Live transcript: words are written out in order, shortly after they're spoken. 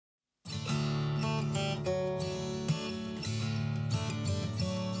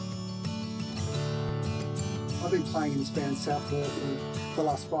I've been playing in this band Southwall for the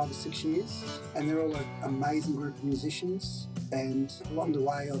last 5 or 6 years, and they're all an amazing group of musicians. And along the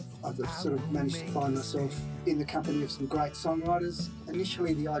way, I've sort of managed to find myself in the company of some great songwriters.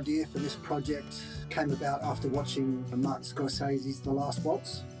 Initially, the idea for this project came about after watching Martin Scorsese's The Last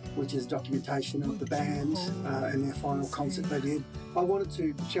Waltz, which is documentation of the band and their final concert they did. I wanted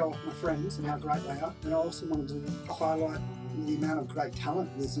to show off my friends and how great they are, and I also wanted to highlight the amount of great talent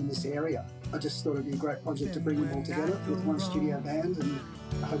that's in this area. I just thought it'd be a great project to bring them all together with one studio band and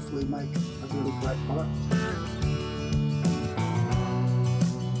hopefully make a really great product.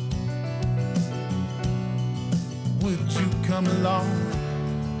 Would you come along?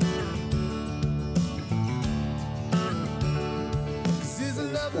 It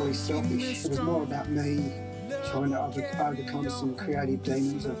was really selfish. It was more about me trying to overcome some creative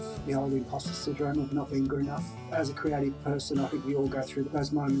demons of the old imposter syndrome of not being good enough. As a creative person, I think we all go through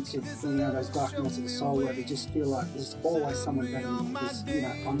those moments of, those dark nights of the soul where we just feel like there's always someone better than me.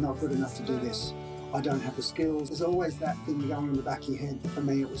 I'm not good enough to do this. I don't have the skills. There's always that thing going in the back of your head. For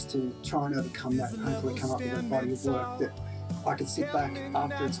me, it was to try and overcome that and hopefully come up with a body of work that I could sit back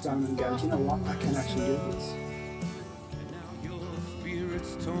after it's done and go, you know what, I can actually do this. Your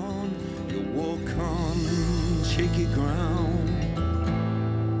spirit's torn, you walk on shaky ground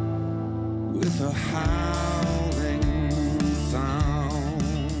with a howling sound.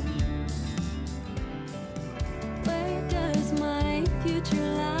 Where does my future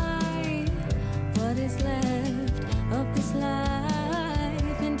lie? What is left of this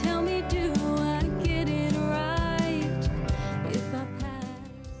life? And tell me, do I get it right if I pass?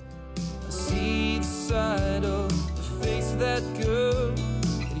 I see the side of the face of that girl,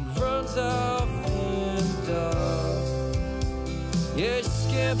 and he runs off in the dark. Yeah, she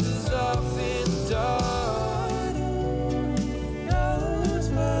scampers off in the dark.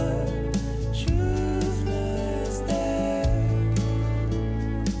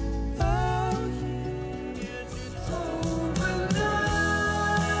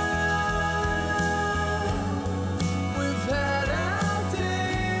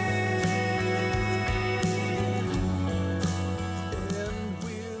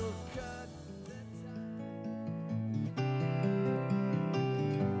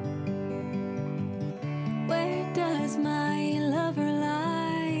 My lover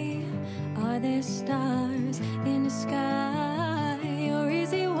lie? Are there stars in the sky? Or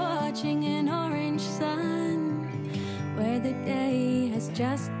is he watching an orange sun where the day has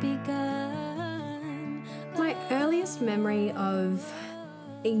just begun? My earliest memory of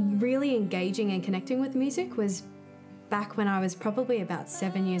really engaging and connecting with music was back when I was probably about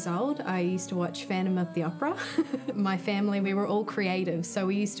 7 years old. I used to watch Phantom of the Opera. My family, we were all creative, so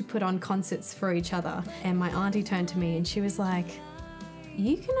we used to put on concerts for each other. And my auntie turned to me and she was like,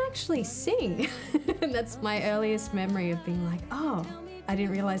 "You can actually sing." And that's my earliest memory of being like, oh, I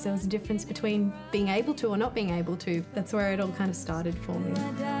didn't realise there was a difference between being able to or not being able to. That's where it all kind of started for me.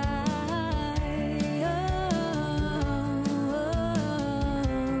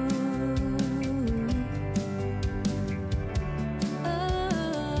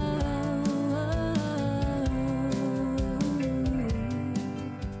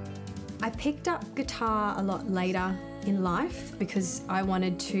 I picked up guitar a lot later in life because I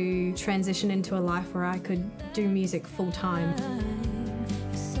wanted to transition into a life where I could do music full time.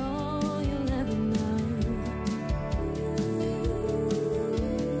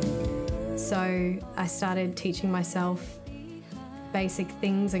 So I started teaching myself basic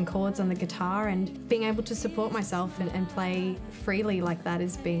things and chords on the guitar, and being able to support myself and play freely like that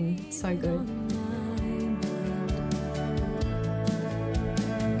has been so good.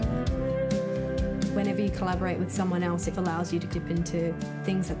 Whenever you collaborate with someone else, it allows you to dip into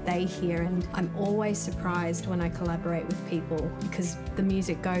things that they hear, and I'm always surprised when I collaborate with people because the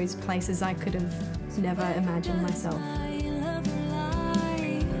music goes places I could have never imagined myself.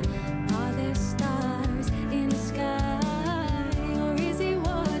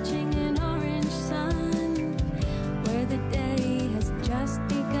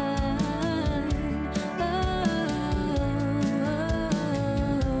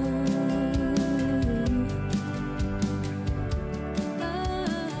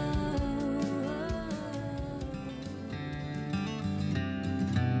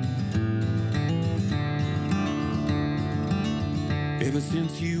 Ever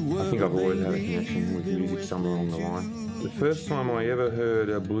since you were I think I've always had a connection with music somewhere along the line. The first time I ever heard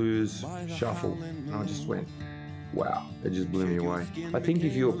a blues shuffle, I just went, wow, it just blew me away. I think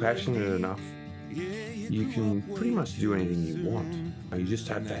if you're passionate enough, you can pretty much do anything you want. You just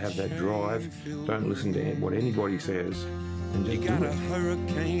have to have that drive. Don't listen to what anybody says, and just You got do a it.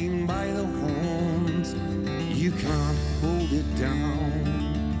 hurricane by the horns, you can't hold it down.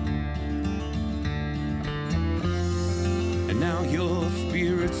 And now your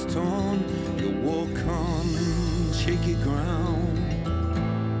spirit's torn, you walk on shaky ground.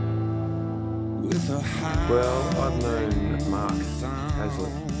 With a high Well, I've known Mark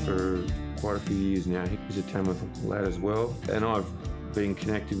Hazlitt for quite a few years now. He's a Tamworth lad as well, and I've been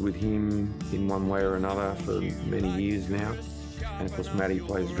connected with him in one way or another for many years now. And of course, Matty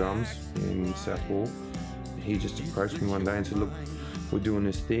plays drums in Southwall. He just approached me one day and said, "Look, we're doing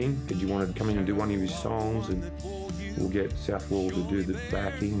this thing. Did you want to come in and do one of his songs? And we'll get Southwall to do the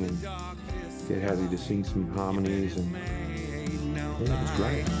backing and get Hazzy to sing some harmonies." And yeah, it was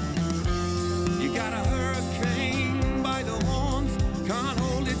great. You got a hurricane by the horns, can't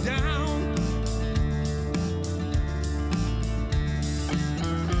hold it down.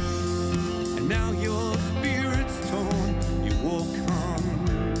 And now your spirit's torn, you walk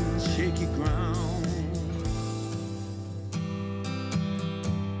on shaky ground.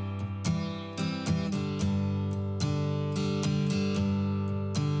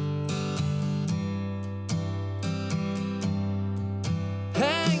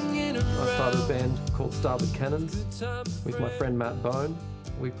 I started a band called Starboard Cannons with my friend Matt Bone.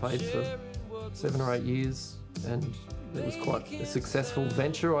 We played for 7 or 8 years, and it was quite a successful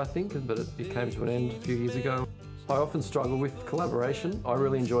venture, I think, but it came to an end a few years ago. I often struggle with collaboration. I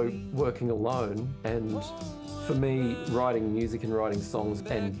really enjoy working alone, and for me, writing music and writing songs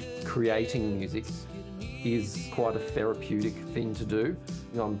and creating music is quite a therapeutic thing to do.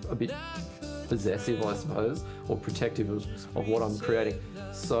 I'm a bit possessive, I suppose, or protective of what I'm creating.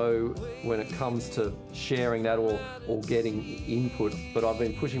 So when it comes to sharing that or getting input, but I've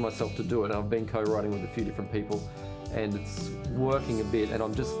been pushing myself to do it, and I've been co-writing with a few different people, and it's working a bit, and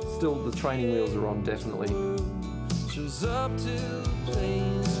I'm just still, the training wheels are on, definitely.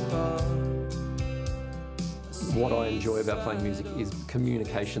 What I enjoy about playing music is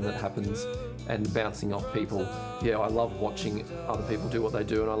communication that happens and bouncing off people. Yeah, I love watching other people do what they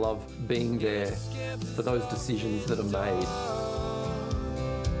do, and I love being there for those decisions that are made.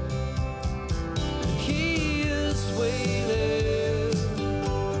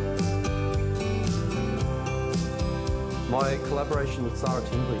 My collaboration with Sarah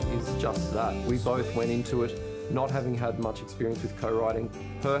Tingley is just that. We both went into it not having had much experience with co-writing.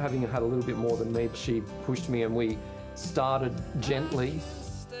 Her having had a little bit more than me, she pushed me, and we started gently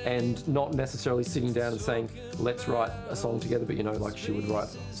and not necessarily sitting down and saying, let's write a song together, but you know, like she would write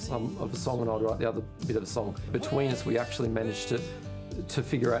some of a song and I'd write the other bit of the song. Between us, we actually managed to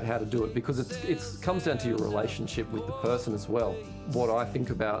figure out how to do it, because it comes down to your relationship with the person as well. What I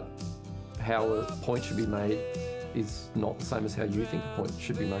think about how a point should be made is not the same as how you think a point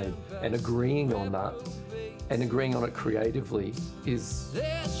should be made. And agreeing on that, and agreeing on it creatively, is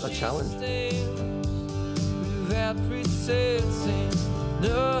a challenge. Without pretending,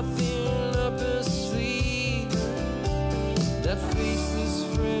 nothing up her sleeve. That faceless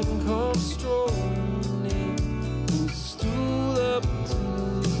friend comes strolling in, pulls a stool up to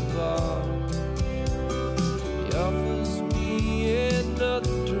the bar. He offers me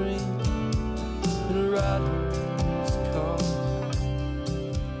another drink and a ride in his car.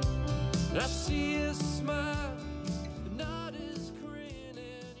 And I see his smile, but not his grin,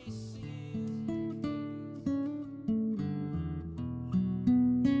 and he sees.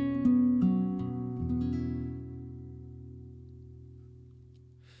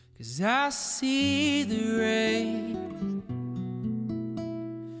 'Cause I see the rain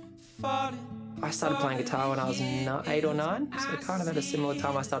falling. I started playing guitar when I was 8 or 9, so kind of at a similar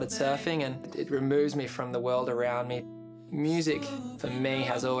time I started surfing, and it removes me from the world around me. Music, for me,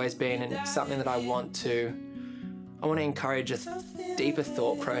 has always been something that I want to encourage a deeper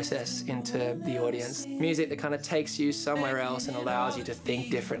thought process into the audience. Music that kind of takes you somewhere else and allows you to think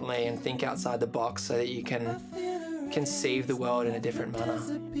differently and think outside the box so that you can conceive the world in a different manner.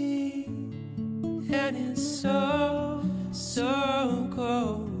 And it's so, so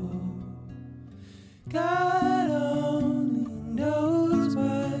cold. God only knows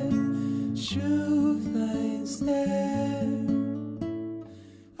what truth lies there.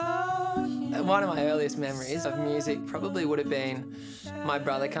 Oh, yeah. One of my earliest memories of music probably would have been my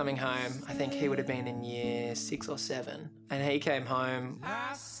brother coming home. I think he would have been in year 6 or 7. And he came home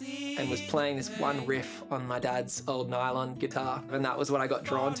and was playing this one riff on my dad's old nylon guitar. And that was what I got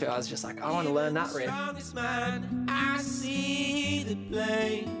drawn to. I was just like, I want to learn that riff. I see the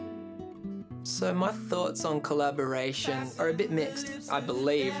blame. So my thoughts on collaboration are a bit mixed. I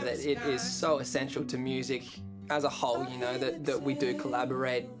believe that it is so essential to music as a whole, you know, that we do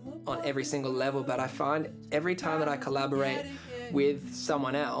collaborate on every single level, but I find every time that I collaborate with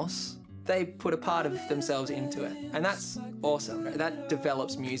someone else, they put a part of themselves into it. And that's awesome. That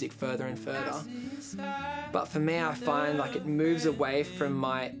develops music further and further. But for me, I find like it moves away from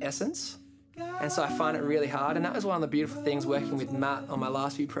my essence. And so I find it really hard. And that was one of the beautiful things working with Matt on my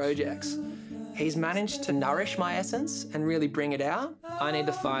last few projects. He's managed to nourish my essence and really bring it out. I need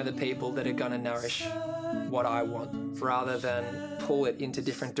to find the people that are going to nourish what I want rather than pull it into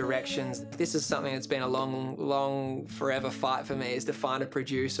different directions. This is something that's been a long, forever fight for me, is to find a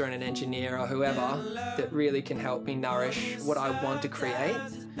producer and an engineer or whoever that really can help me nourish what I want to create.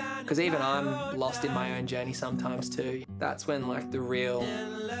 Because even I'm lost in my own journey sometimes too. That's when like the real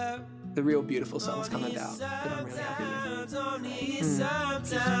beautiful songs come about that I'm really happy with.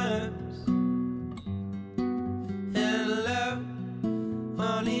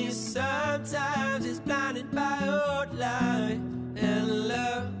 Only sometimes it's blinded by old light and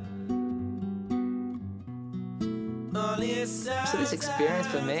love. So this experience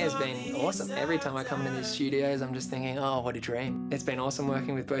for me has been awesome. Every time I come into these studios, I'm just thinking, oh, what a dream. It's been awesome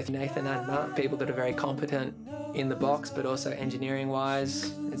working with both Nathan and Matt, people that are very competent in the box, but also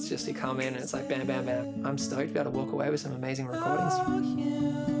engineering-wise. It's just you come in and it's like bam, bam, bam. I'm stoked to be able to walk away with some amazing recordings.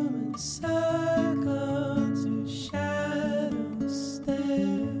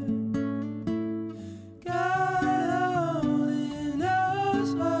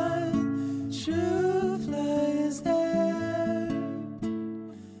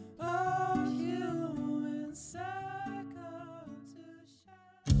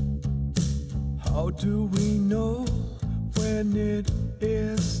 How do we know when it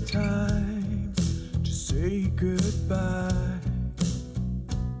is time to say goodbye?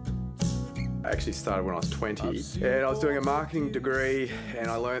 I actually started when I was 20 and I was doing a marketing degree and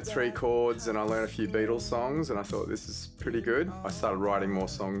I learnt 3 chords and I learned a few Beatles songs and I thought this is pretty good. I started writing more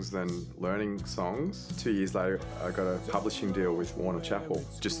songs than learning songs. 2 years later I got a publishing deal with Warner Chappell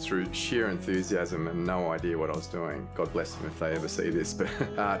just through sheer enthusiasm and no idea what I was doing. God bless them if they ever see this, but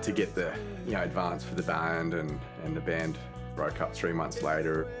to get the advance for the band and the band broke up 3 months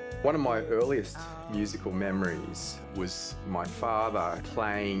later. One of my earliest musical memories was my father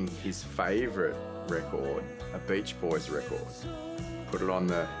playing his favourite record, a Beach Boys record. Put it on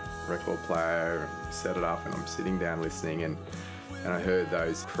the record player, and set it up, and I'm sitting down listening and I heard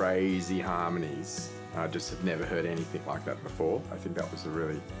those crazy harmonies. I just have never heard anything like that before. I think that was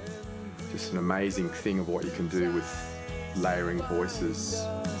just an amazing thing of what you can do with layering voices.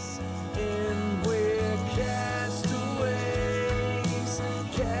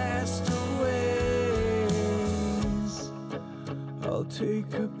 I'll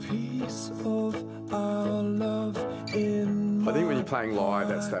take a piece of our love in I think when you're playing live,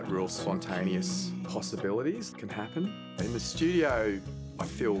 that's that real spontaneous possibilities can happen. In the studio, I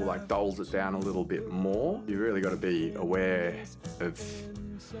feel like dulls it down a little bit more. You really got to be aware of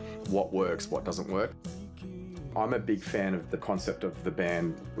what works, what doesn't work. I'm a big fan of the concept of the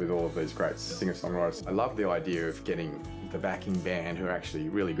band with all of these great singer-songwriters. I love the idea of getting the backing band who are actually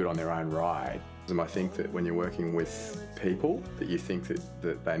really good on their own ride. And I think that when you're working with people that you think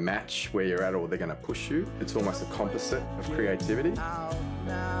that they match where you're at or they're going to push you, it's almost a composite of creativity.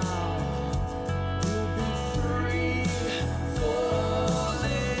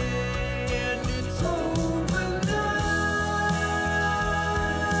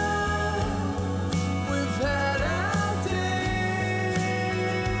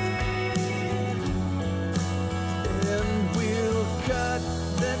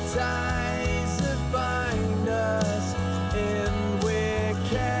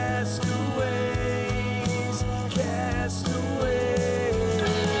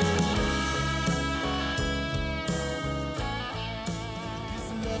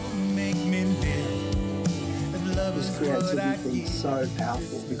 Creativity thing is so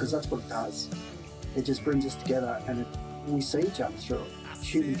powerful because that's what it does. It just brings us together and we see each other through it.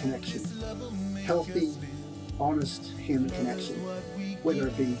 Human connection. Healthy, honest human connection. Whether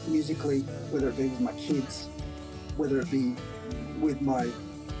it be musically, whether it be with my kids, whether it be with my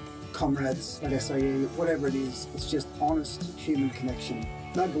comrades at SAE, whatever it is, it's just honest human connection.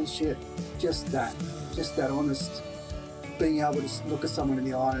 No bullshit, just that honest, being able to look at someone in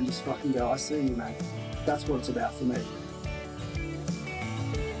the eye and just fucking go, I see you, mate. That's what it's about for me.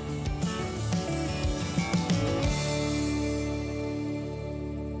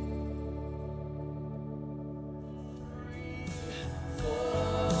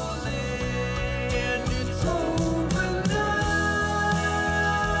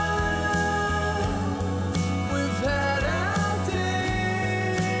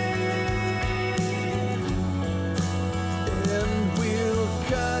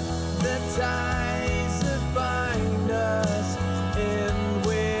 ties that bind us, and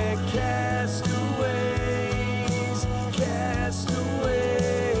we're castaways, castaways.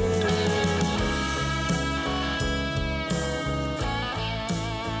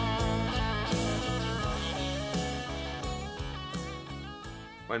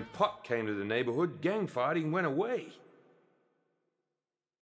 When pot came to the neighbourhood, gang fighting went away.